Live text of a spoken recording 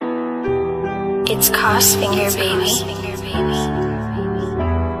It's Kosfinger, baby.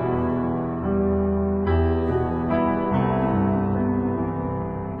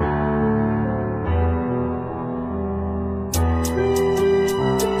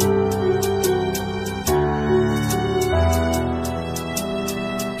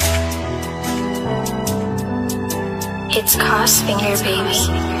 It's Kosfinger,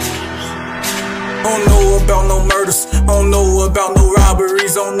 baby. Don't know about no murders, don't know about no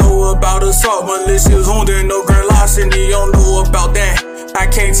robberies, don't know about assault, malicious wounding, no grand larceny, don't know about that. I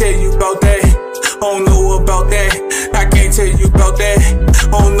can't tell you about that. Don't know about that. I can't tell you about that.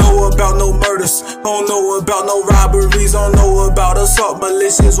 Don't know about no murders, don't know about no robberies, don't know about assault,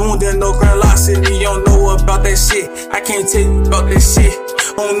 malicious wounding, no grand larceny, don't know about that shit. I can't tell you about that shit.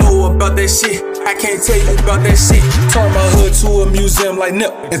 Don't know about that shit. I can't tell you about that shit. Turn my hood to a museum like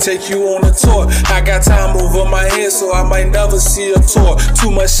Nip and take you on a tour. I got time over my head, so I might never see a tour.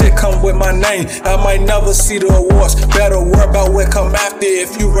 Too much shit come with my name, I might never see the awards. Better worry about what come after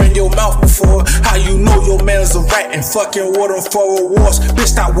if you ran your mouth before. How you know your man's a rat and fucking with him for awards?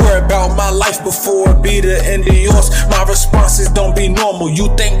 Bitch, stop worry about my life before it be the end of yours. My responses don't be normal, you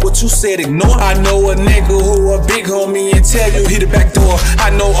think what you said ignore. I know a nigga who a big homie and tell you he the back door. I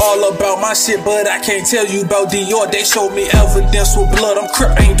know all about my shit, but I can't tell you about Dior. They showed me evidence with blood. I'm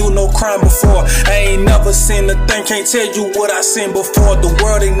crip, ain't do no crime before. I ain't never seen a thing, can't tell you what I seen before. The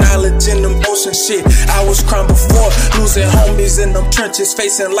world acknowledging emotion shit. I was crying before, losing homies in them trenches,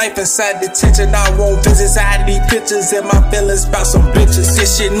 facing life inside detention. I won't visit, I need pictures in my feelings about some bitches.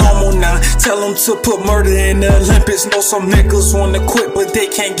 This shit normal now. Tell them to put murder in the Olympics. Know some niggas wanna quit, but they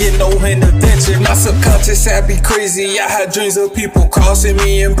can't get no intervention. My subconscious, I be crazy. I had dreams of people crossing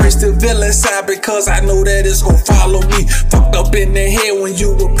me, embrace the villain side because I know that it's gon' follow me. Fucked up in the head when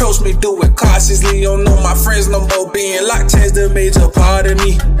you approach me, do it cautiously. Don't know my friends no more. Being locked changed the major part of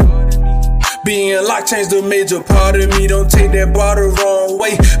me. Being locked changed the major part of me. Don't take that bar the wrong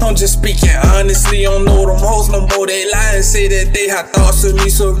way. I'm just speaking honestly. Don't know them hoes no more. They lie and say that they had thoughts of me.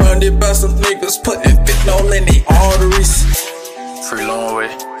 Surrounded by some niggas putting fentanyl in their arteries. Free OneWay,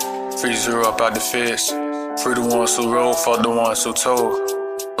 free Zero up out the feds. Free the ones who rode, fuck the ones who told.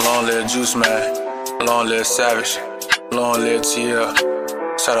 Long live Juice Man, long live Savage, long live TL.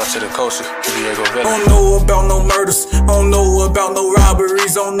 Shout out to the Kosfinger, Diego Villa. Don't know about no murders, don't know about no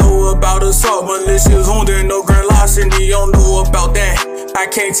robberies, don't know about assault, malicious wounding, no grand larceny, don't know about that. I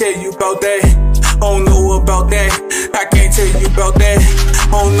can't tell you about that. Don't know about that. I can't tell you about that.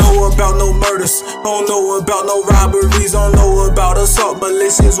 Don't know about no murders, don't know about no robberies, don't know about assault,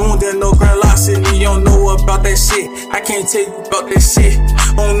 malicious wounding, no grand larceny, don't know about that shit. I can't tell you about that shit.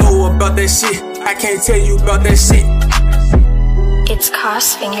 Don't know about that shit. I can't tell you about that shit. It's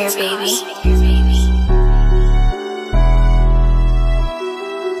Kosfinger, baby.